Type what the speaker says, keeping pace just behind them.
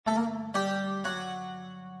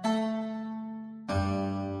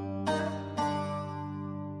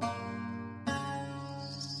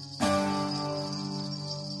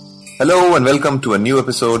Hello and welcome to a new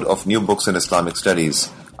episode of New Books in Islamic Studies.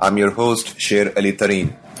 I'm your host, Sher Ali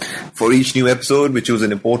Tareen. For each new episode, we choose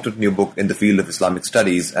an important new book in the field of Islamic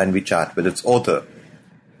studies and we chat with its author.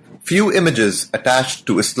 Few images attached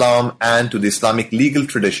to Islam and to the Islamic legal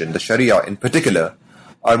tradition, the Sharia in particular,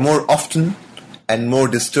 are more often and more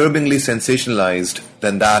disturbingly sensationalized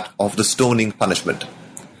than that of the stoning punishment.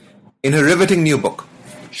 In her riveting new book,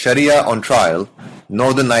 Sharia on Trial,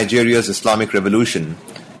 Northern Nigeria's Islamic Revolution,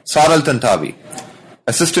 Sara Al-Tantawi,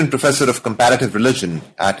 Assistant Professor of Comparative Religion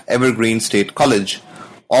at Evergreen State College,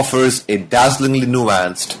 offers a dazzlingly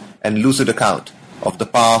nuanced and lucid account of the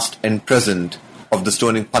past and present of the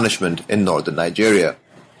stoning punishment in northern Nigeria.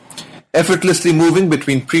 Effortlessly moving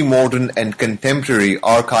between pre-modern and contemporary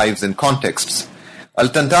archives and contexts,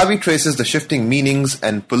 Al-Tantawi traces the shifting meanings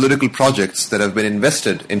and political projects that have been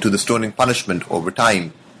invested into the stoning punishment over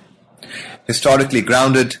time. Historically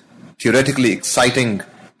grounded, theoretically exciting,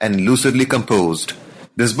 and lucidly composed,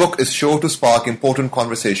 this book is sure to spark important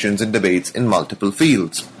conversations and debates in multiple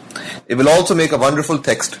fields. It will also make a wonderful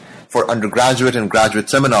text for undergraduate and graduate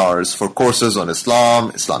seminars for courses on Islam,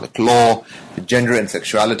 Islamic law, gender and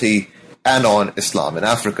sexuality, and on Islam in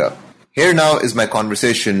Africa. Here now is my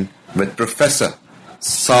conversation with Professor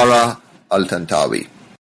Sara Al-Tantawi.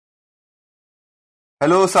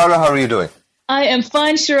 Hello, Sara. How are you doing? I am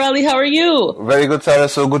fine, Sher Ali. How are you? Very good, Sara.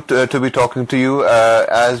 So good to be talking to you.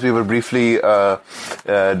 As we were briefly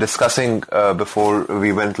discussing before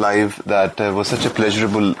we went live, that was such a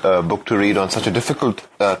pleasurable book to read on such a difficult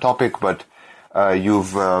topic, but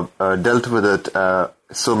you've dealt with it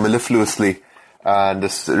so mellifluously. And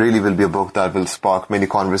this really will be a book that will spark many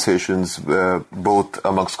conversations, both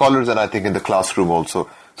among scholars and I think in the classroom also.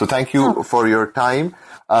 So thank you for your time.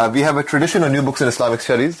 We have a tradition on New Books in Islamic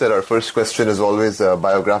Studies that our first question is always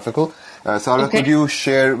biographical. Sara, could you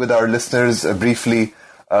share with our listeners briefly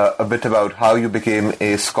a bit about how you became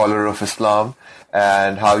a scholar of Islam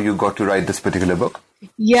and how you got to write this particular book?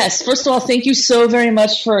 Yes. First of all, thank you so very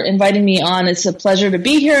much for inviting me on. It's a pleasure to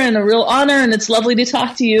be here and a real honor, and it's lovely to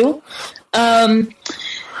talk to you. How did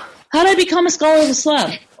I become a scholar of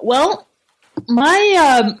Islam? Well,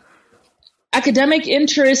 my academic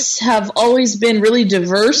interests have always been really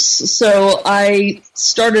diverse. So I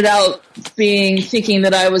started out thinking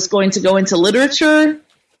that I was going to go into literature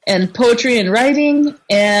and poetry and writing,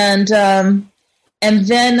 and then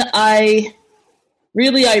I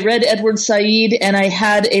read Edward Said, and I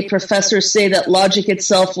had a professor say that logic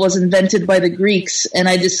itself was invented by the Greeks, and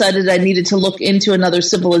I decided I needed to look into another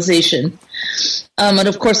civilization. And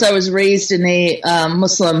of course, I was raised in a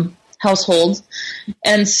Muslim household,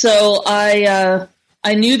 and so I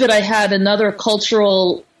knew that I had another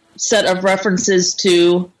cultural set of references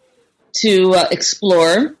to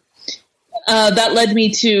explore. That led me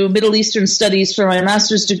to Middle Eastern Studies for my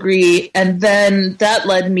master's degree, and then that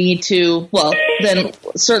led me to, then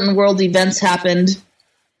certain world events happened,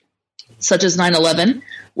 such as 9/11,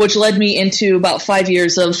 which led me into about 5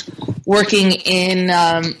 years of working in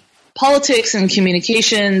politics and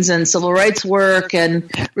communications and civil rights work and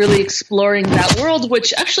really exploring that world,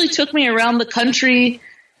 which actually took me around the country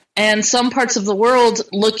and some parts of the world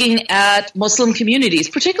looking at Muslim communities,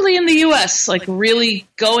 particularly in the U.S., like really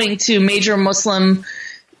going to major Muslim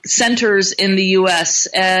centers in the U.S.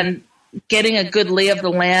 and getting a good lay of the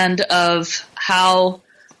land of how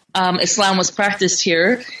Islam was practiced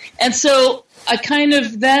here. And so I kind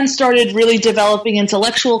of then started really developing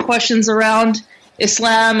intellectual questions around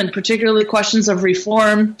Islam and particularly questions of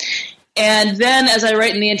reform. And then, as I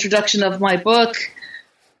write in the introduction of my book,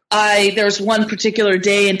 there was one particular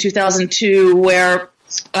day in 2002 where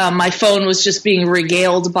my phone was just being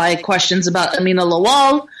regaled by questions about Amina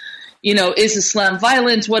Lawal. You know, is Islam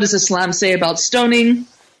violent? What does Islam say about stoning?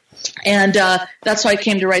 And that's why I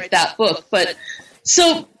came to write that book. But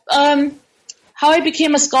so how I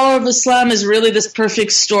became a scholar of Islam is really this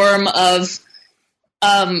perfect storm of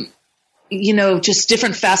just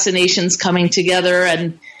different fascinations coming together.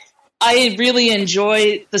 And I really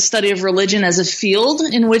enjoy the study of religion as a field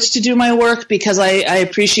in which to do my work because I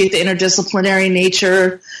appreciate the interdisciplinary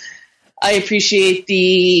nature. I appreciate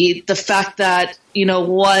the fact that,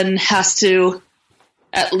 one has to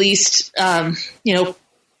at least,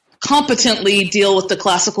 competently deal with the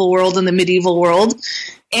classical world and the medieval world,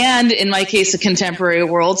 and in my case, a contemporary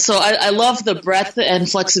world. So I love the breadth and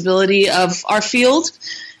flexibility of our field.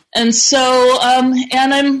 And so,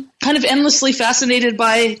 and I'm kind of endlessly fascinated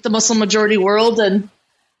by the Muslim majority world, and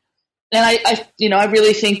I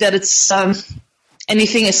really think that it's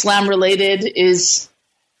anything Islam related is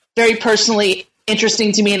very personally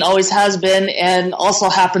interesting to me and always has been, and also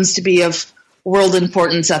happens to be of world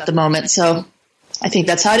importance at the moment. So I think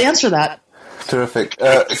that's how I'd answer that. Terrific.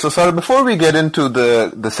 So, Sarah, before we get into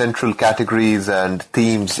the central categories and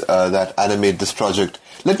themes that animate this project,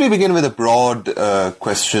 let me begin with a broad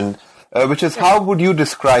question, which is how would you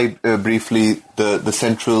describe briefly the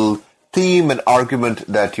central theme and argument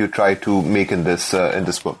that you try to make in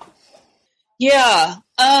this book? Yeah.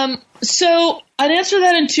 So I'd answer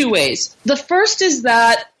that in two ways. The first is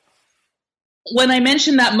that when I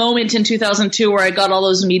mentioned that moment in 2002 where I got all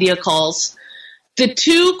those media calls, the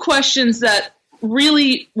two questions that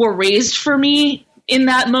really were raised for me in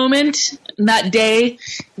that moment, in that day,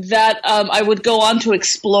 that I would go on to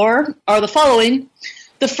explore are the following.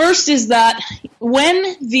 The first is that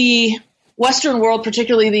when the Western world,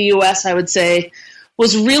 particularly the U.S., I would say,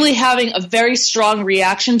 was really having a very strong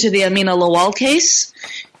reaction to the Amina Lawal case,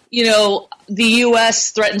 the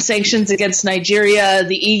U.S. threatened sanctions against Nigeria,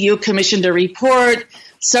 the EU commissioned a report,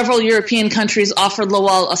 several European countries offered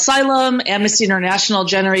Lawal asylum, Amnesty International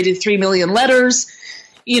generated 3 million letters,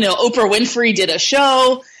 Oprah Winfrey did a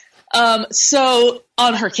show so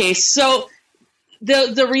on her case. So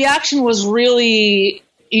the reaction was really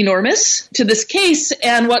enormous to this case,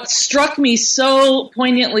 and what struck me so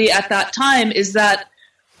poignantly at that time is that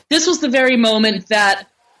this was the very moment that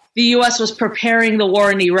the U.S. was preparing the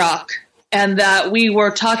war in Iraq, and that we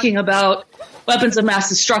were talking about weapons of mass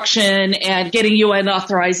destruction and getting UN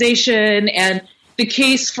authorization, and the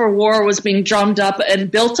case for war was being drummed up and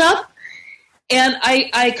built up. And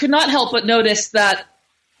I could not help but notice that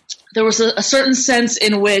there was a certain sense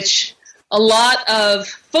in which a lot of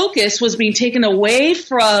focus was being taken away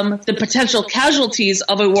from the potential casualties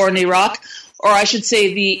of a war in Iraq, or I should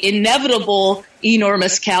say the inevitable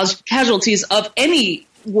enormous casualties of any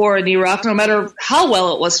war in Iraq, no matter how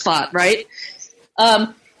well it was fought, right?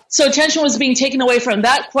 So attention was being taken away from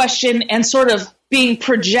that question and sort of being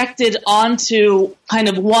projected onto kind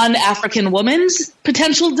of one African woman's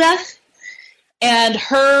potential death and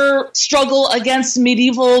her struggle against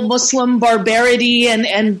medieval Muslim barbarity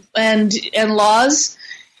and laws.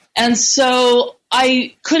 And so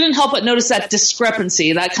I couldn't help but notice that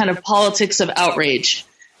discrepancy, that kind of politics of outrage.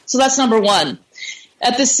 So that's number one.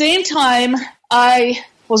 At the same time, I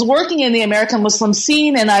was working in the American Muslim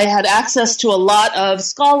scene, and I had access to a lot of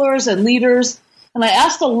scholars and leaders, and I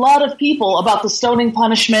asked a lot of people about the stoning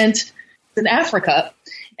punishment in Africa.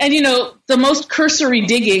 And, the most cursory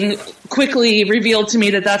digging quickly revealed to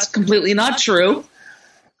me that that's completely not true,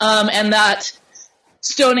 and that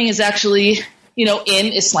stoning is actually, in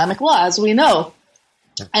Islamic law, as we know.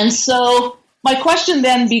 And so my question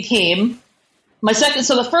then became,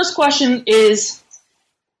 so the first question is,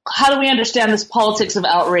 how do we understand this politics of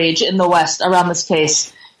outrage in the West around this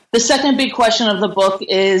case? The second big question of the book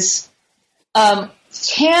is,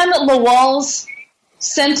 can Lawal's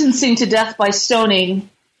sentencing to death by stoning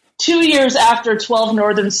 2 years after 12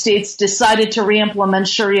 northern states decided to re-implement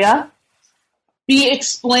Sharia be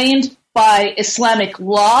explained by Islamic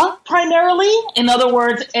law primarily? In other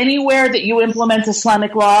words, anywhere that you implement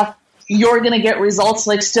Islamic law, you're going to get results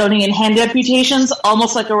like stoning and hand amputations,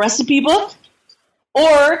 almost like a recipe book?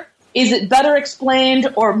 Or is it better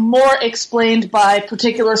explained or more explained by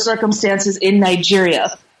particular circumstances in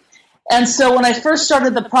Nigeria? And so when I first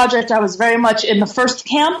started the project, I was very much in the first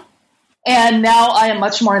camp, and now I am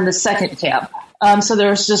much more in the second camp. So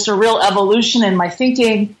there's just a real evolution in my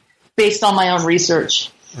thinking based on my own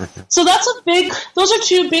research. Mm-hmm. So those are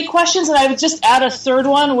two big questions, and I would just add a third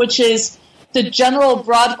one, which is the general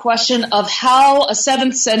broad question of how a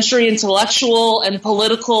 7th century intellectual and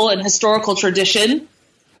political and historical tradition,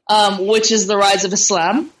 which is the rise of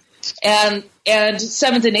Islam, and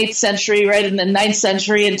 7th and 8th century, right, and the 9th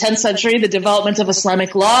century and 10th century, the development of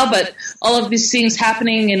Islamic law, but all of these things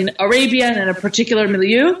happening in Arabia and in a particular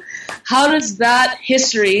milieu, how does that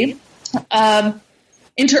history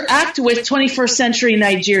interact with 21st century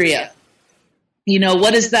Nigeria?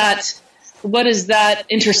 What does that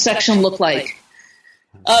intersection look like?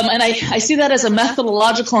 And I see that as a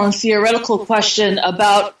methodological and theoretical question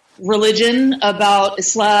about religion, about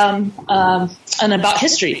Islam, and about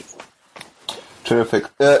history. Terrific.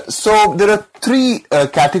 So there are three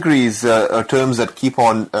categories, or terms that keep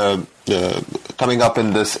on coming up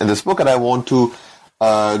in this book, and I want to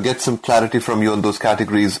get some clarity from you on those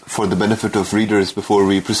categories for the benefit of readers before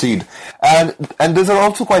we proceed. And these are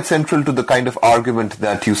also quite central to the kind of argument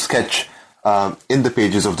that you sketch in the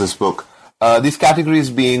pages of this book. These categories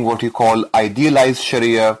being what you call idealized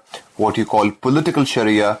Sharia, what you call political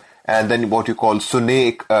Sharia, and then what you call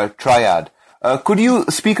Sunnaic triad. Could you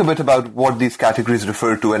speak a bit about what these categories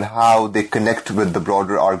refer to and how they connect with the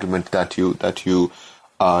broader argument that you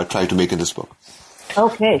try to make in this book?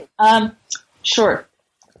 Okay, sure.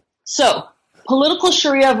 So, political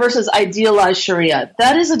Sharia versus idealized Sharia.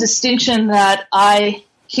 That is a distinction that I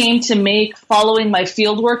came to make following my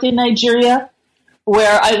fieldwork in Nigeria,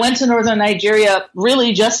 where I went to northern Nigeria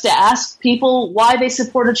really just to ask people why they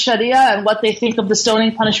supported Sharia and what they think of the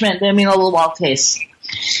stoning punishment in the Amina Lawal case.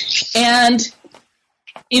 And,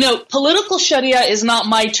 political Sharia is not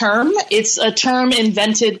my term. It's a term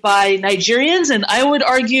invented by Nigerians, and I would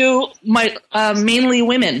argue mainly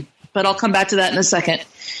women, but I'll come back to that in a second.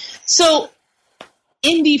 So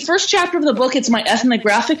in the first chapter of the book, it's my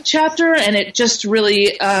ethnographic chapter, and it just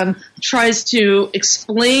really tries to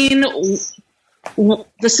explain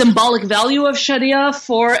the symbolic value of Sharia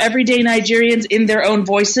for everyday Nigerians in their own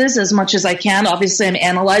voices as much as I can. Obviously, I'm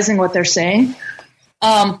analyzing what they're saying.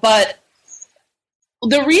 But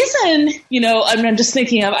the reason, I'm just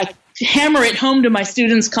thinking of, I hammer it home to my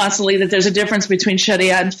students constantly that there's a difference between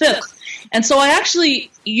Sharia and fiqh. And so I actually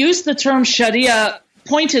use the term Sharia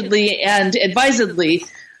pointedly and advisedly,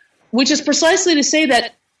 which is precisely to say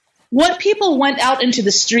that what people went out into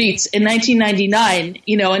the streets in 1999,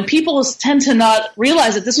 and people tend to not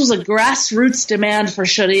realize that this was a grassroots demand for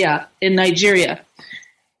Sharia in Nigeria.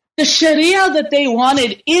 The Sharia that they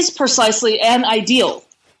wanted is precisely an ideal,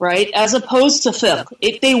 right, as opposed to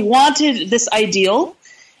fiqh. They wanted this ideal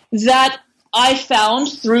that I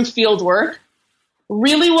found through fieldwork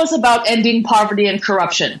really was about ending poverty and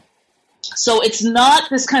corruption. So it's not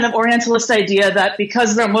this kind of Orientalist idea that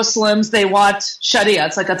because they're Muslims, they want Sharia.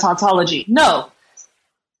 It's like a tautology. No.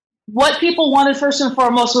 What people wanted first and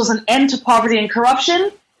foremost was an end to poverty and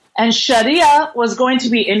corruption, and Sharia was going to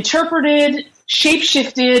be interpreted,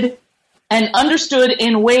 shape-shifted, and understood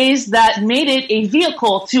in ways that made it a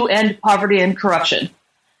vehicle to end poverty and corruption.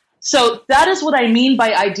 So that is what I mean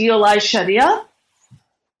by idealized Sharia,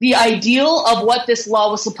 the ideal of what this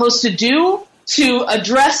law was supposed to do to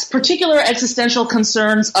address particular existential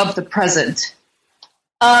concerns of the present.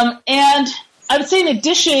 And I would say in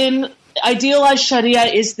addition, idealized Sharia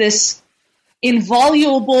is this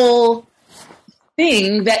inviolable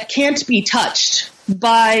thing that can't be touched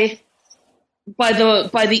by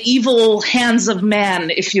the evil hands of man,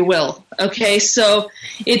 if you will. Okay, so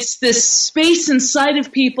it's this space inside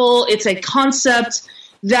of people. It's a concept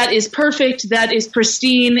that is perfect, that is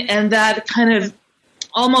pristine, and that kind of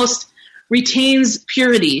almost retains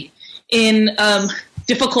purity in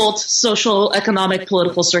difficult social, economic,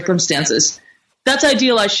 political circumstances. That's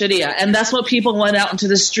idealized Sharia, and that's what people went out into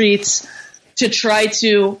the streets to try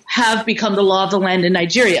to have become the law of the land in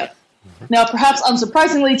Nigeria. Now, perhaps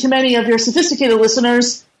unsurprisingly to many of your sophisticated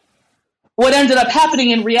listeners, what ended up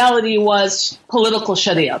happening in reality was political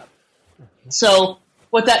Sharia. So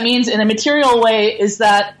what that means in a material way is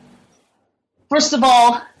that, first of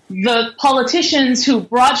all, the politicians who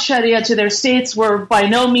brought Sharia to their states were by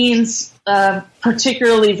no means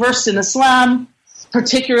particularly versed in Islam,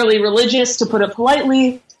 particularly religious, to put it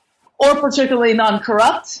politely, or particularly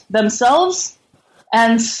non-corrupt themselves.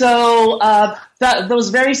 And so those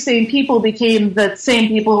very same people became the same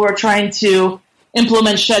people who are trying to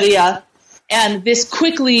implement Sharia. And this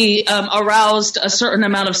quickly aroused a certain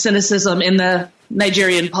amount of cynicism in the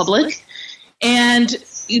Nigerian public. And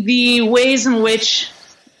the ways in which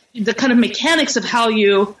the kind of mechanics of how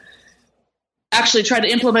you actually try to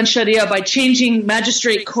implement Sharia by changing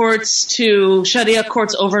magistrate courts to Sharia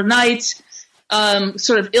courts overnight,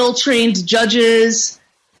 sort of ill-trained judges,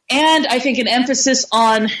 and I think an emphasis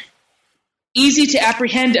on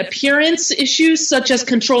easy-to-apprehend appearance issues, such as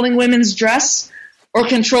controlling women's dress or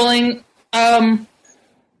controlling kind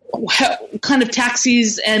of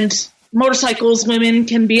taxis and motorcycles women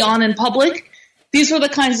can be on in public. These were the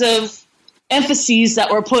kinds of emphases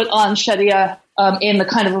that were put on Sharia in the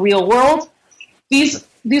kind of real world. These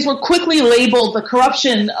were quickly labeled, the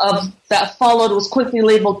corruption that followed was quickly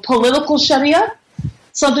labeled political Sharia,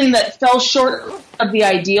 something that fell short of the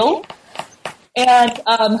ideal. And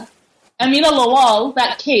Amina Lawal,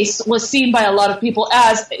 that case, was seen by a lot of people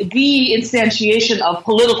as the instantiation of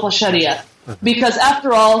political Sharia. Because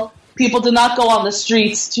after all, people did not go on the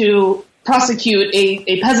streets to prosecute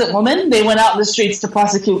a peasant woman. They went out in the streets to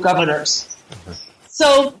prosecute governors.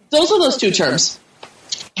 So those are those two terms.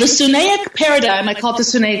 The Sunnaic paradigm, I call it the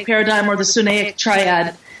Sunnaic paradigm or the Sunnaic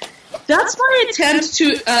triad, that's my attempt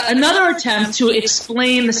to, another attempt to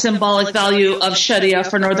explain the symbolic value of Sharia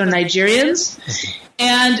for northern Nigerians.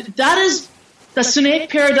 And that is, the Sunnaic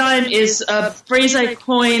paradigm is a phrase I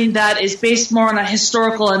coined that is based more on a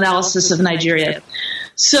historical analysis of Nigeria.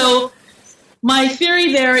 So my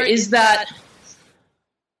theory there is that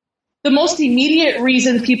the most immediate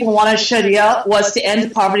reason people wanted Sharia was to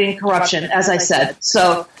end poverty and corruption, as I said.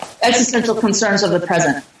 So existential concerns of the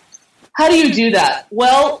present. How do you do that?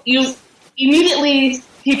 Well, you immediately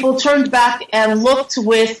people turned back and looked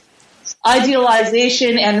with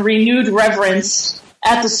idealization and renewed reverence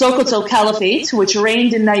at the Sokoto Caliphate, which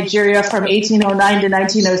reigned in Nigeria from 1809 to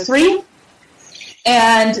 1903.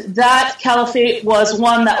 And that caliphate was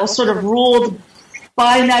one that was sort of ruled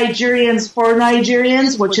by Nigerians for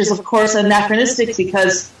Nigerians, which is, of course, anachronistic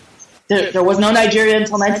because there was no Nigeria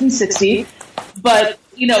until 1960. But,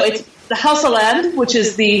 it's the Hausaland, which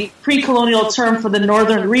is the pre-colonial term for the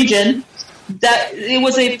northern region, that it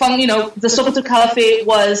was the Sokoto Caliphate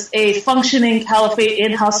was a functioning caliphate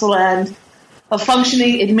in Hausaland, a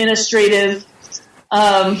functioning administrative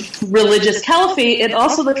religious caliphate, and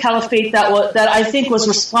also the caliphate that I think was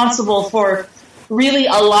responsible for really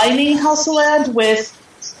aligning Hausaland with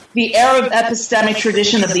the Arab epistemic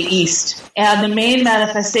tradition of the East. And the main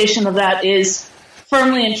manifestation of that is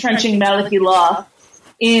firmly entrenching Maliki law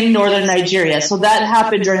in northern Nigeria. So that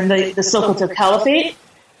happened during the Sokoto Caliphate.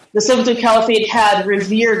 The Sokoto Caliphate had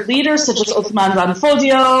revered leaders such as Uthman Dan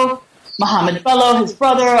Fodio, Muhammad Bello, his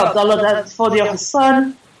brother, Abdullah Dan Fodio, his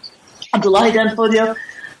son, Abdullahi Dan Fodio.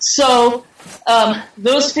 So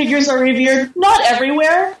those figures are revered, not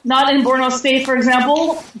everywhere, not in Borno State, for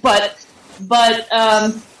example, but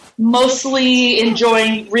mostly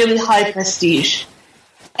enjoying really high prestige.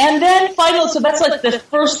 And then finally, so that's like the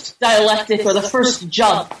first dialectic or the first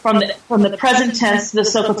jump from the present tense to the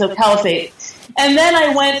Sokoto Caliphate. And then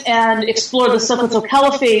I went and explored the Sokoto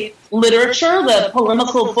Caliphate literature, the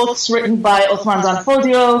polemical books written by Uthman Dan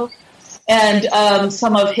Fodio and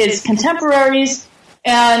some of his contemporaries.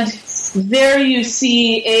 And there you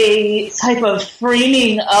see a type of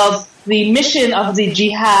framing of the mission of the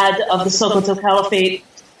jihad of the Sokoto Caliphate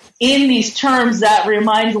in these terms that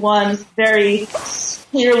remind one very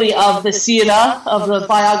clearly of the Sirah, of the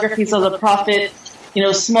biographies of the Prophet,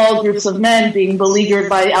 small groups of men being beleaguered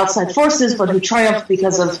by outside forces, but who triumphed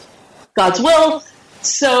because of God's will.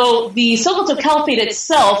 So the Sokoto Caliphate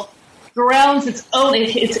itself grounds its own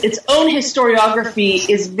historiography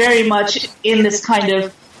is very much in this kind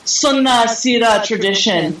of Sunnah Sirah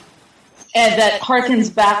tradition, and that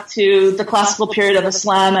harkens back to the classical period of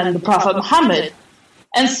Islam and the Prophet Muhammad.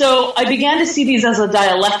 And so I began to see these as a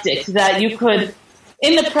dialectic that you could,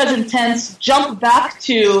 in the present tense, jump back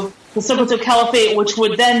to the Sokoto Caliphate, which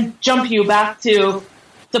would then jump you back to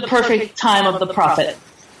the perfect time of the Prophet.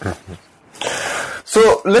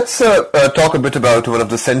 So let's talk a bit about one of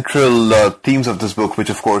the central themes of this book, which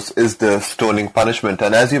of course is the stoning punishment.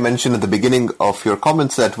 And as you mentioned at the beginning of your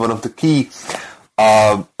comments, that one of the key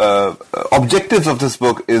objectives of this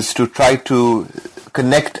book is to try to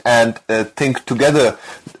connect and think together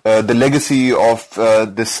the legacy of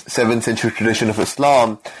this 7th century tradition of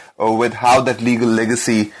Islam with how that legal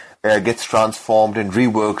legacy gets transformed and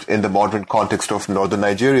reworked in the modern context of northern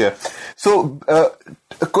Nigeria. So a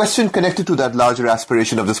question connected to that larger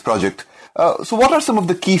aspiration of this project. So what are some of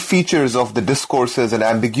the key features of the discourses and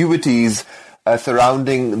ambiguities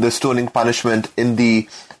surrounding the stoning punishment in the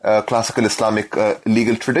classical Islamic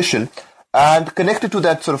legal tradition? And connected to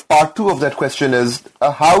that, sort of part 2 of that question is,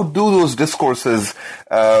 how do those discourses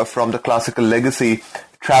from the classical legacy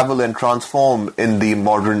travel and transform in the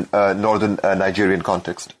modern northern Nigerian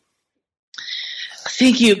context?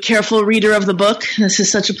 Thank you, careful reader of the book. This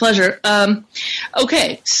is such a pleasure.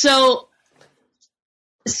 Okay, so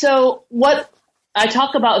what I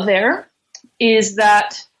talk about there is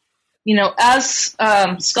that, as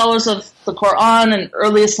scholars of the Quran and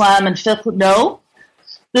early Islam and fiqh know,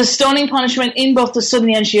 the stoning punishment in both the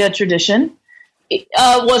Sunni and Shia tradition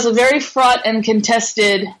was a very fraught and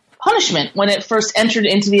contested punishment when it first entered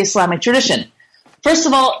into the Islamic tradition. First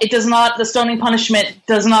of all, the stoning punishment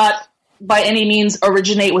does not by any means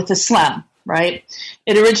originate with Islam, right?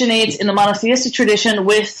 It originates in the monotheistic tradition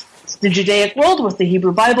with the Judaic world, with the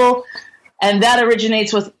Hebrew Bible, and that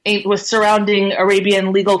originates with surrounding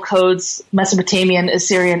Arabian legal codes, Mesopotamian,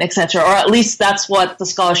 Assyrian, etc., or at least that's what the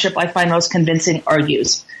scholarship I find most convincing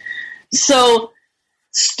argues. So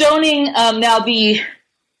stoning,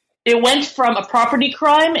 it went from a property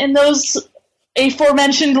crime in those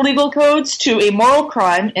aforementioned legal codes to a moral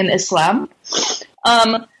crime in Islam.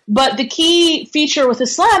 But the key feature with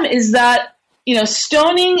Islam is that,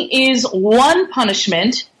 stoning is one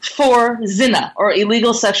punishment for zina, or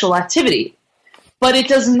illegal sexual activity. But it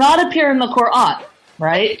does not appear in the Quran,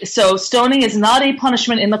 right? So stoning is not a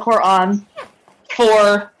punishment in the Quran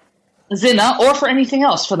for zina, or for anything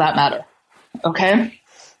else for that matter, okay?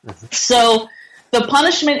 Mm-hmm. So the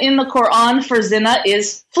punishment in the Quran for zina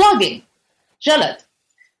is flogging, jalad,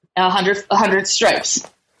 100 stripes.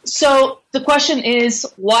 So the question is,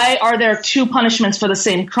 why are there 2 punishments for the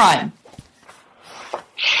same crime?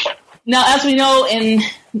 Now, as we know, in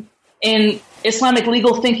in Islamic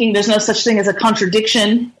legal thinking, there's no such thing as a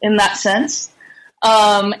contradiction in that sense.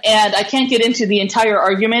 And I can't get into the entire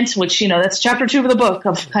argument, which, that's chapter 2 of the book,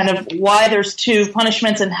 of kind of why there's 2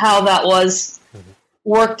 punishments and how that was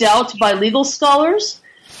worked out by legal scholars.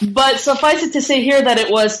 But suffice it to say here that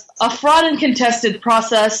it was a fraught and contested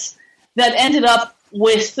process that ended up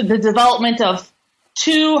with the development of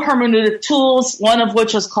 2 hermeneutic tools, one of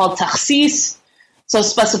which was called takhsis, so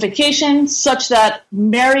specification, such that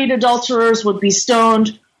married adulterers would be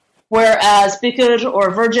stoned, whereas bikr or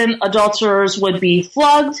virgin adulterers would be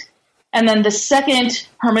flogged. And then the second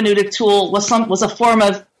hermeneutic tool was a form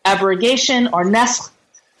of abrogation or naskh,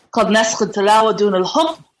 called naskh al-tilawa dun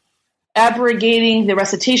al-hukm, abrogating the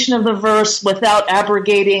recitation of the verse without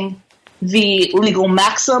abrogating the legal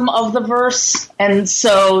maxim of the verse. And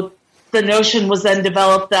so the notion was then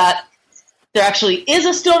developed that there actually is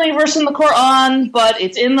a stoning verse in the Quran, but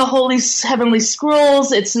it's in the holy heavenly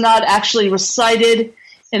scrolls. It's not actually recited.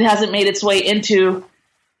 It hasn't made its way into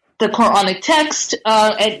the Quranic text,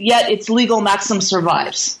 and yet its legal maxim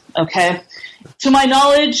survives. Okay? To my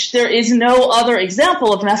knowledge, there is no other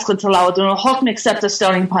example of naskh al-tilawa dun al-hukm except the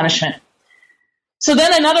stoning punishment. So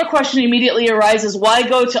then another question immediately arises: why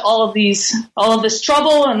go to all of this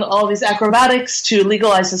trouble and all of these acrobatics to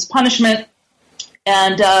legalize this punishment?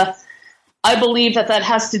 And I believe that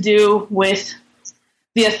has to do with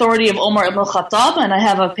the authority of Umar ibn al-Khattab, and I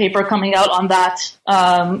have a paper coming out on that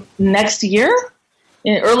next year,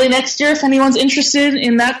 early next year, if anyone's interested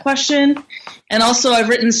in that question. And also I've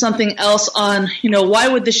written something else on, why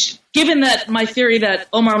would given that my theory that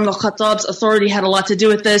Umar ibn al-Khattab's authority had a lot to do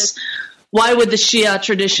with this, why would the Shia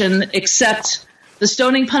tradition accept the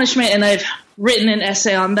stoning punishment? And I've written an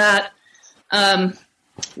essay on that,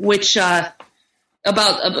 which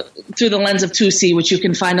about through the lens of Tusi, which you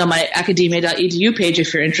can find on my academia.edu page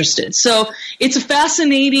if you're interested. So it's a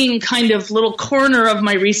fascinating kind of little corner of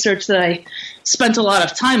my research that I spent a lot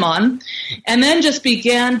of time on, and then just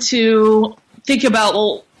began to think about,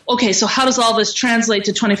 well, okay, so how does all this translate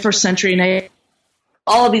to 21st century Nigeria?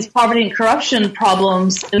 All of these poverty and corruption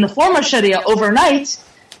problems in the former Sharia overnight,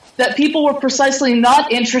 that people were precisely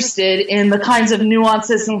not interested in the kinds of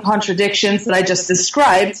nuances and contradictions that I just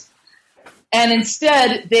described. And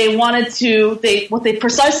instead, what they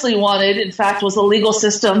precisely wanted, in fact, was a legal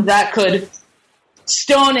system that could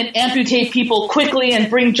stone and amputate people quickly and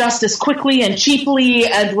bring justice quickly and cheaply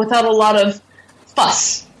and without a lot of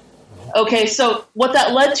fuss. Okay, so what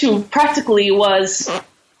that led to practically was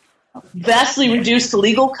vastly reduced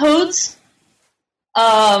legal codes,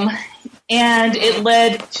 and it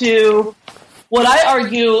led to what I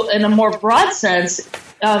argue in a more broad sense,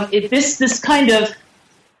 this kind of,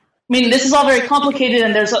 this is all very complicated,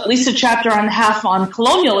 and there's at least a chapter and a half on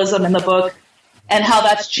colonialism in the book and how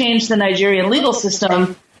that's changed the Nigerian legal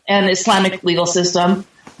system and Islamic legal system.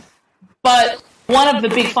 But one of the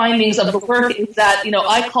big findings of the work is that,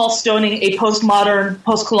 I call stoning a postmodern,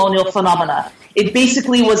 post-colonial phenomena. It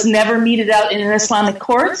basically was never meted out in an Islamic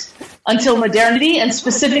court until modernity, and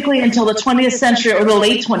specifically until the 20th century or the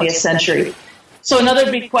late 20th century. So another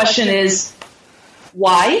big question is,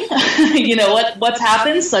 why? What's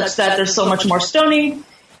happened such that there's so much more stoning?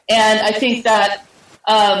 And I think that,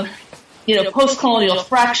 post-colonial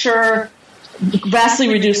fracture, vastly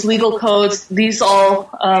reduced legal codes, these all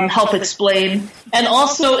help explain. And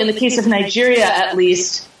also, in the case of Nigeria at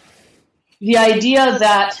least, the idea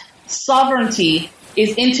that sovereignty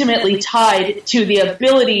is intimately tied to the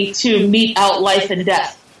ability to mete out life and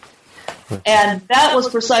death. And that was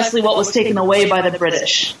precisely what was taken away by the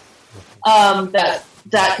British. That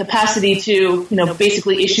capacity to,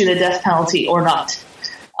 basically issue the death penalty or not.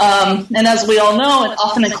 And as we all know, and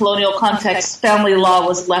often in colonial contexts, family law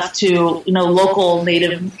was left to, local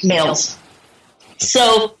native males.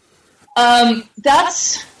 So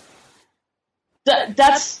that's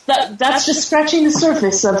just scratching the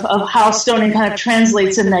surface of how stoning kind of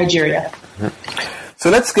translates in Nigeria. So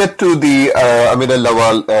let's get to the Amin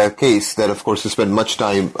al-Lawal case that, of course, you spend much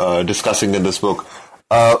time discussing in this book.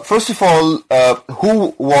 First of all,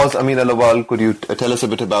 who was Amin al-Lawal? Could you tell us a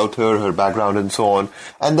bit about her background and so on?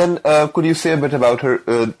 And then could you say a bit about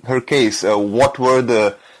her case? What were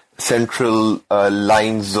the central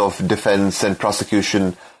lines of defense and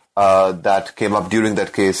prosecution that came up during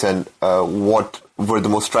that case, and what were the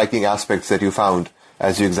most striking aspects that you found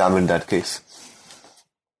as you examined that case?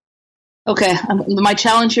 Okay, my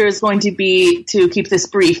challenge here is going to be to keep this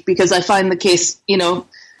brief because I find the case,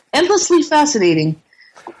 endlessly fascinating.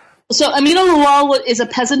 So Amin al-Lawal is a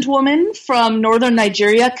peasant woman from northern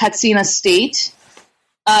Nigeria, Katsina State.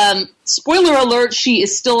 Spoiler alert, she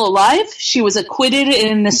is still alive. She was acquitted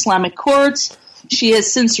in an Islamic court. She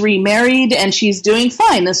has since remarried, and she's doing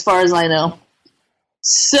fine as far as I know.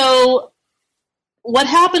 So what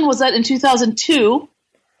happened was that in 2002,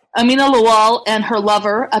 Amina Lawal and her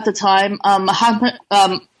lover at the time, Mohammed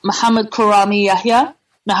Yahya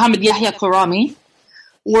Karami,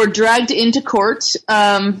 were dragged into court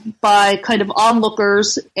by kind of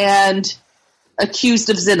onlookers and accused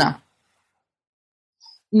of zina.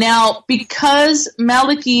 Now, because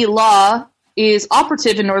Maliki law is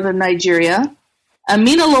operative in northern Nigeria,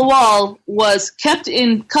 Amina Lawal was kept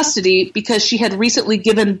in custody because she had recently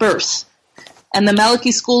given birth. And the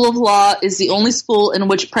Maliki School of Law is the only school in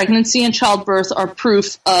which pregnancy and childbirth are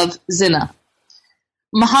proof of zina.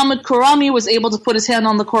 Muhammad Karami was able to put his hand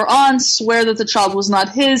on the Quran, swear that the child was not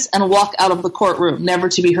his, and walk out of the courtroom, never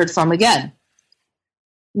to be heard from again.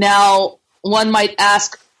 Now, one might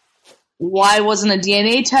ask, why wasn't a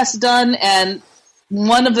DNA test done? And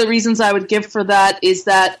one of the reasons I would give for that is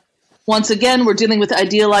that, once again, we're dealing with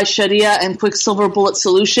idealized Sharia and quick silver bullet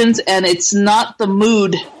solutions, and it's not the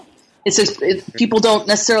mood. People don't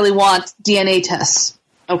necessarily want DNA tests.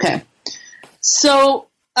 Okay. So,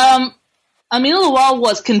 Amina Lawal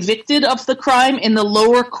was convicted of the crime in the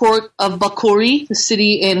lower court of Bakuri, the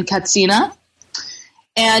city in Katsina.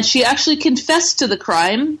 And she actually confessed to the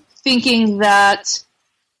crime, thinking that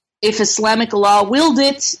if Islamic law willed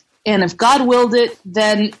it, and if God willed it,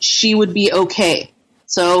 then she would be okay.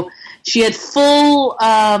 So she had full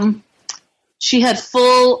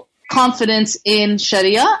confidence in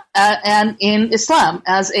Sharia and in Islam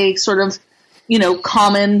as a sort of,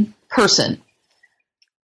 common person.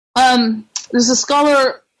 There's a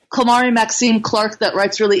scholar, Kamari Maxime Clark, that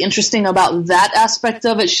writes really interesting about that aspect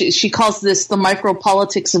of it. She calls this the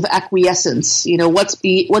micropolitics of acquiescence. What's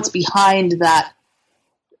behind that?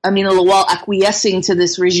 Amina Lawal acquiescing to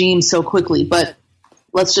this regime so quickly, but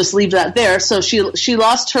let's just leave that there. So she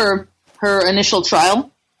lost her initial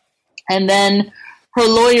trial, and then her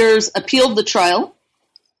lawyers appealed the trial,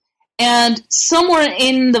 and somewhere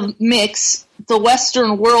in the mix, the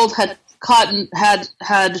Western world had gotten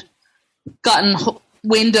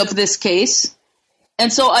wind of this case.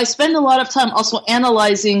 And so I spend a lot of time also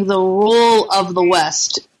analyzing the role of the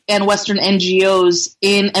West and Western NGOs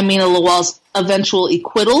in Amina Lawal's eventual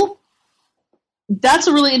acquittal. That's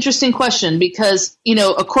a really interesting question because,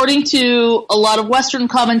 according to a lot of Western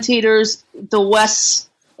commentators, the West's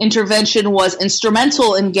intervention was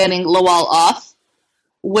instrumental in getting Lawal off,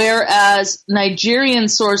 whereas Nigerian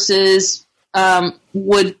sources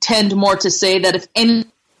would tend more to say that if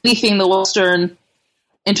anything, the Western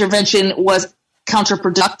intervention was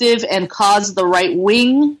counterproductive and caused the right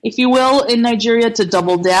wing, if you will, in Nigeria to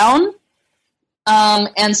double down.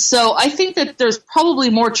 And so I think that there's probably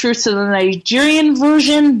more truth to the Nigerian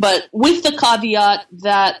version, but with the caveat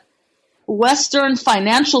that Western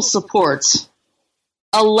financial support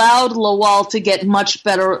allowed Lawal to get much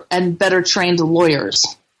better and better trained lawyers.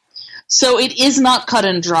 So it is not cut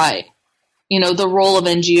and dry. The role of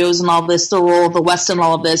NGOs and all this, the role of the West and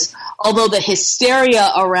all of this, although the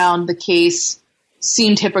hysteria around the case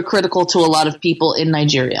seemed hypocritical to a lot of people in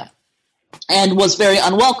Nigeria and was very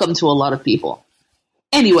unwelcome to a lot of people.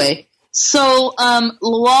 Anyway, so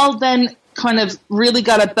Lawal then kind of really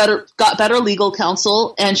got better legal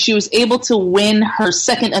counsel, and she was able to win her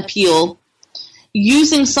second appeal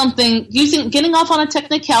getting off on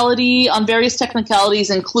various technicalities,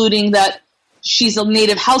 including that she's a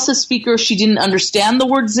native Hausa speaker. She didn't understand the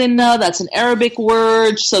word zina. That's an Arabic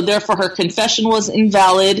word, so therefore her confession was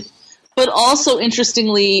invalid. But also,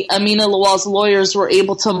 interestingly, Amina Lawal's lawyers were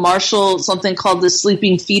able to marshal something called the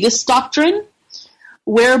sleeping fetus doctrine,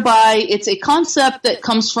 whereby it's a concept that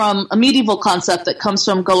comes from a medieval concept that comes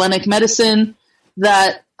from Galenic medicine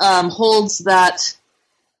that holds that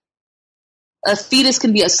a fetus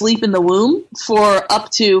can be asleep in the womb for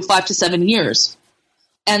up to 5 to 7 years.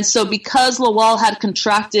 And so because Lawal had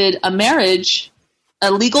contracted a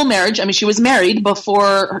legal marriage, she was married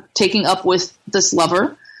before taking up with this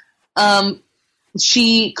lover, her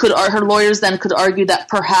lawyers then could argue that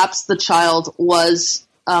perhaps the child was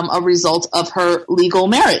a result of her legal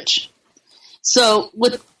marriage. So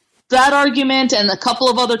with that argument and a couple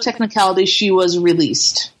of other technicalities, she was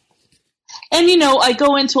released. And, I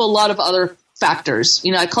go into a lot of other factors.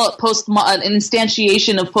 I call it an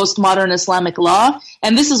instantiation of postmodern Islamic law.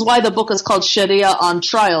 And this is why the book is called Sharia on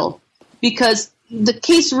Trial, because the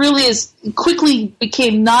case really quickly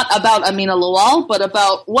became not about Amina Lawal, but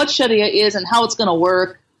about what Sharia is and how it's going to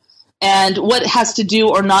work and what it has to do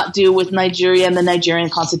or not do with Nigeria and the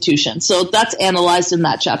Nigerian constitution. So that's analyzed in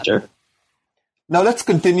that chapter. Now let's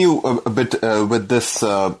continue a bit with this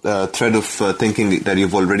thread of thinking that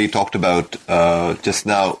you've already talked about just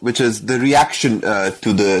now, which is the reaction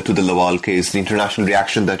to the Lawal case, the international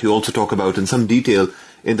reaction that you also talk about in some detail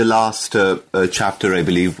in the last chapter, I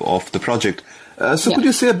believe, of the project. Could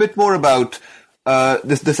you say a bit more about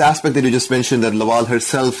this aspect that you just mentioned, that Lawal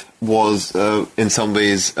herself was, in some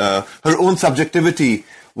ways, her own subjectivity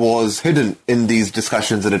was hidden in these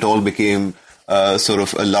discussions, and it all became sort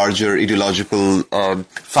of a larger ideological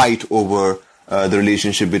fight over the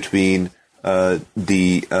relationship between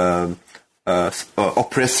the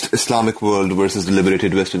oppressed Islamic world versus the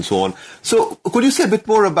liberated West and so on. So could you say a bit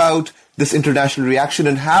more about this international reaction,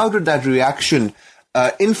 and how did that reaction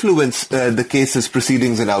influence the case's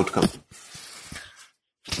proceedings and outcome?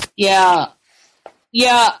 Yeah.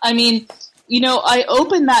 I mean, I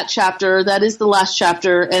open that chapter, that is the last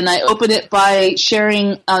chapter, and I open it by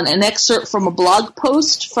sharing an excerpt from a blog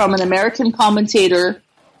post from an American commentator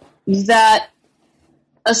that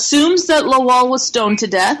assumes that Lawal was stoned to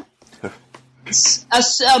death,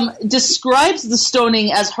 describes the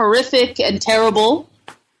stoning as horrific and terrible,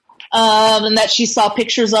 and that she saw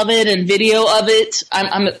pictures of it and video of it.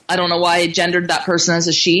 I don't know why I gendered that person as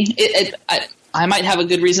a she. I might have a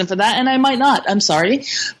good reason for that, and I might not. I'm sorry.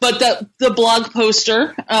 But the blog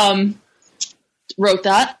poster wrote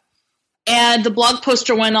that. And the blog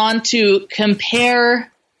poster went on to compare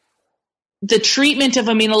the treatment of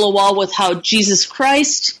Amina Lawal with how Jesus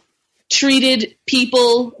Christ treated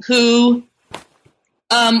people who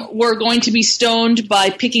were going to be stoned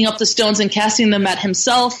by picking up the stones and casting them at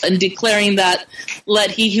himself and declaring that,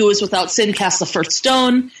 "Let he who is without sin cast the first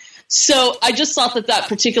stone." So I just thought that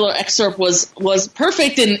particular excerpt was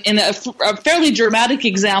perfect in a fairly dramatic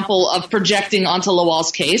example of projecting onto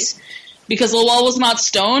Lawal's case, because Lawal was not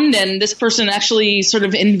stoned, and this person actually sort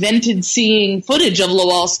of invented seeing footage of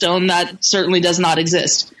Lawal stoned that certainly does not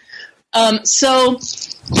exist. So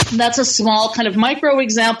that's a small kind of micro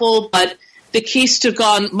example, but the case took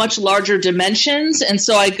on much larger dimensions, and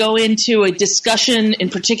so I go into a discussion in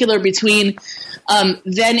particular between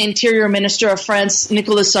then Interior Minister of France,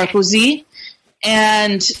 Nicolas Sarkozy,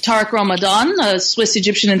 and Tariq Ramadan, a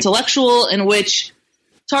Swiss-Egyptian intellectual, in which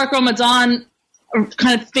Tariq Ramadan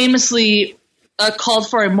kind of famously called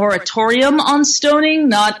for a moratorium on stoning,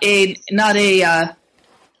 not a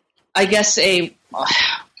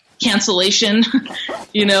cancellation,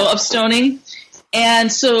 of stoning.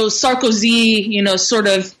 And so Sarkozy, sort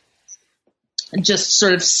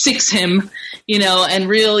of sicks him, and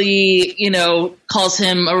really, calls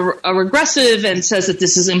him a regressive and says that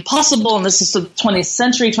this is impossible and this is the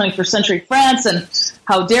 21st century France, and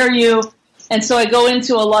how dare you. And so I go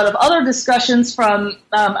into a lot of other discussions from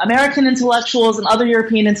American intellectuals and other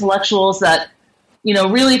European intellectuals that,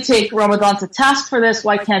 really take Ramadan to task for this.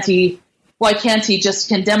 Why can't he just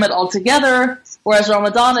condemn it altogether? Whereas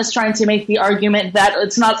Ramadan is trying to make the argument that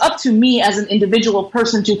it's not up to me as an individual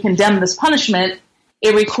person to condemn this punishment.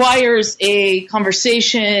 It requires a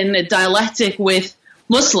conversation, a dialectic with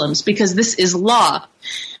Muslims, because this is law.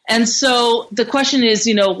 And so the question is,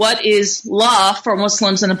 what is law for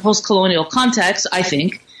Muslims in a post-colonial context, I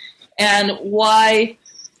think, and why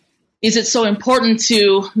is it so important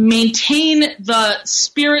to maintain the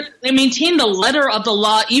spirit, maintain the letter of the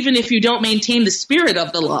law, even if you don't maintain the spirit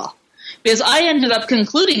of the law? Because I ended up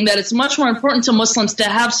concluding that it's much more important to Muslims to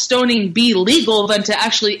have stoning be legal than to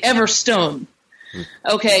actually ever stone.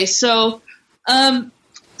 Okay, so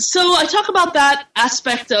I talk about that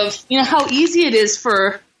aspect of, how easy it is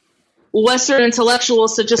for Western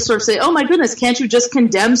intellectuals to just sort of say, oh my goodness, can't you just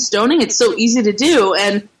condemn stoning? It's so easy to do.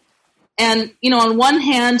 And on one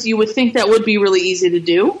hand, you would think that would be really easy to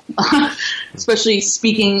do, especially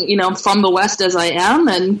speaking, from the West as I am,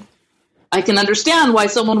 and I can understand why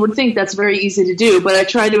someone would think that's very easy to do, but I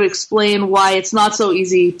try to explain why it's not so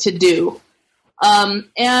easy to do.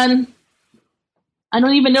 And I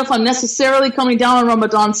don't even know if I'm necessarily coming down on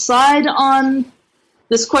Ramadan's side on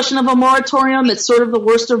this question of a moratorium. It's sort of the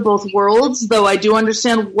worst of both worlds, though I do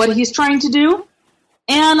understand what he's trying to do.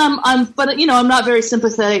 And I'm not very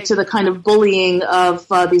sympathetic to the kind of bullying of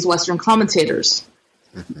these Western commentators.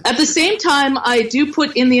 At the same time, I do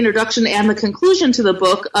put in the introduction and the conclusion to the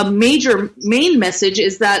book, a main message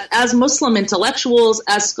is that as Muslim intellectuals,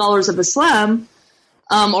 as scholars of Islam,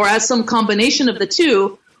 or as some combination of the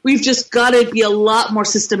two, we've just got to be a lot more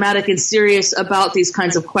systematic and serious about these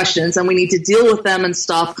kinds of questions, and we need to deal with them and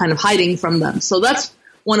stop kind of hiding from them. So that's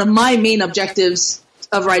one of my main objectives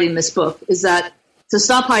of writing this book, is that to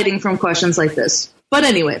stop hiding from questions like this. But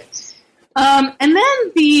anyway, and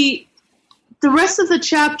then the rest of the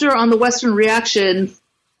chapter on the Western reaction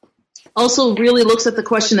also really looks at the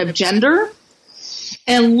question of gender.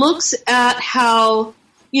 and looks at how,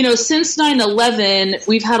 since 9/11,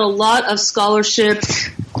 we've had a lot of scholarship,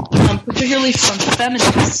 particularly from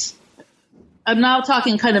feminists. I'm now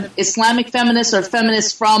talking kind of Islamic feminists or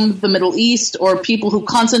feminists from the Middle East, or people who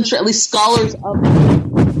concentrate, at least scholars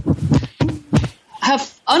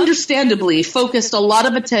have understandably focused a lot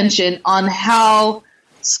of attention on how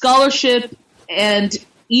scholarship and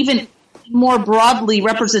even more broadly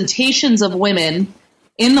representations of women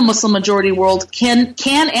in the Muslim majority world can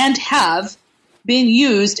and have been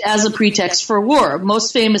used as a pretext for war.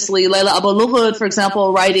 Most famously, Layla Abu Lughod, for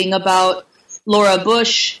example, writing about Laura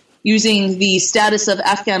Bush using the status of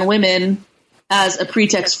Afghan women as a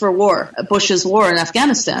pretext for war, Bush's war in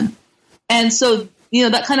Afghanistan. And so,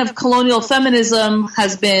 that kind of colonial feminism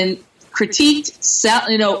has been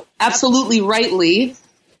critiqued, absolutely rightly,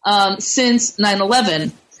 since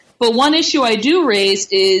 9/11. But one issue I do raise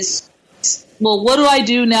is, what do I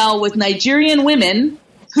do now with Nigerian women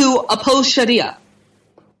who oppose Sharia,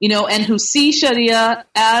 and who see Sharia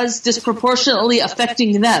as disproportionately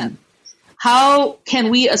affecting them? How can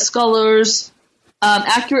we as scholars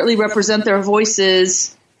accurately represent their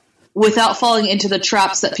voices without falling into the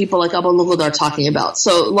traps that people like Abu Lughod are talking about?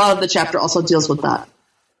 So a lot of the chapter also deals with that.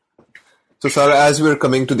 So, Sarah, as we're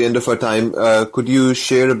coming to the end of our time, could you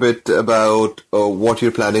share a bit about what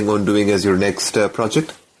you're planning on doing as your next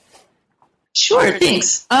project? Sure,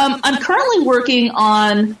 thanks. I'm currently working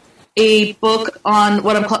on a book on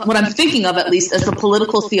what I'm thinking of, at least, as the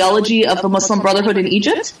political theology of the Muslim Brotherhood in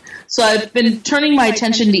Egypt. So I've been turning my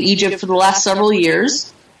attention to Egypt for the last several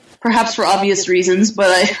years, perhaps for obvious reasons, but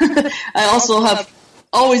I also have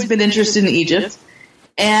always been interested in Egypt.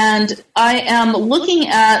 And I am looking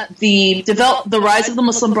at the rise of the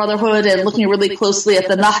Muslim Brotherhood and looking really closely at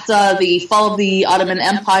the Nahda, the fall of the Ottoman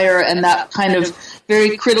Empire, and that kind of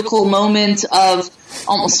very critical moment of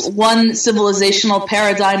almost one civilizational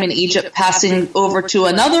paradigm in Egypt passing over to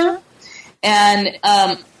another, and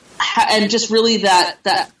just really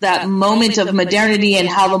that moment of modernity and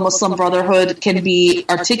how the Muslim Brotherhood can be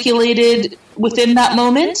articulated within that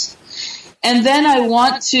moment. And then I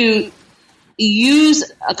want to use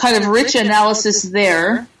a kind of rich analysis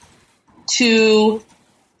there to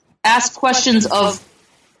ask questions of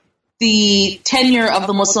the tenure of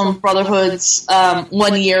the Muslim Brotherhood's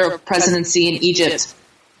 1 year of presidency in Egypt.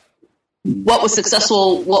 What was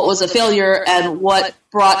successful, what was a failure, and what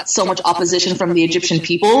brought so much opposition from the Egyptian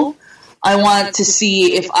people. I want to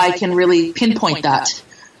see if I can really pinpoint that.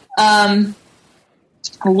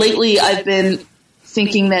 Lately, I've been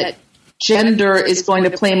thinking that gender is going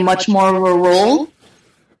to play much more of a role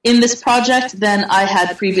in this project than I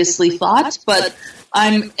had previously thought, but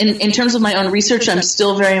I'm in terms of my own research, I'm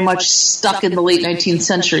still very much stuck in the late 19th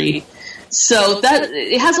century. So that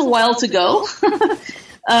it has a while to go.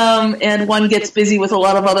 And one gets busy with a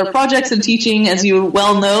lot of other projects and teaching, as you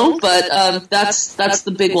well know, but that's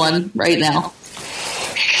the big one right now.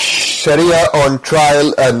 Sharia on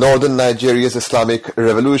Trial, Northern Nigeria's Islamic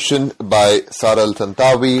Revolution by Sara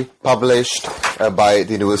Al-Tantawi, published by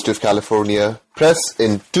the University of California Press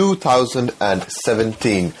in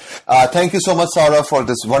 2017. Thank you so much, Sara, for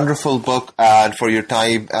this wonderful book and for your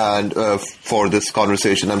time and for this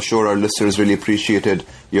conversation. I'm sure our listeners really appreciated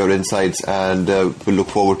your insights and we look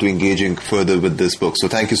forward to engaging further with this book. So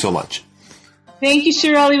thank you so much. Thank you,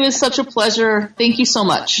 Shirali. It was such a pleasure. Thank you so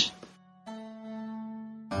much.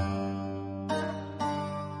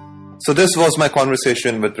 So this was my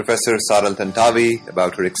conversation with Professor Sara Al-Tantawi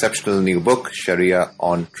about her exceptional new book, Sharia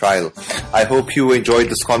on Trial. I hope you enjoyed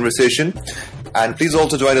this conversation, and please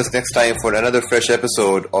also join us next time for another fresh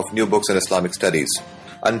episode of New Books in Islamic Studies.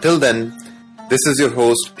 Until then, this is your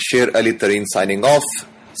host, Sher Ali Tareen, signing off.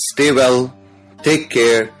 Stay well, take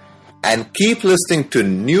care, and keep listening to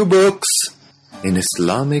New Books in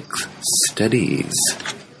Islamic Studies.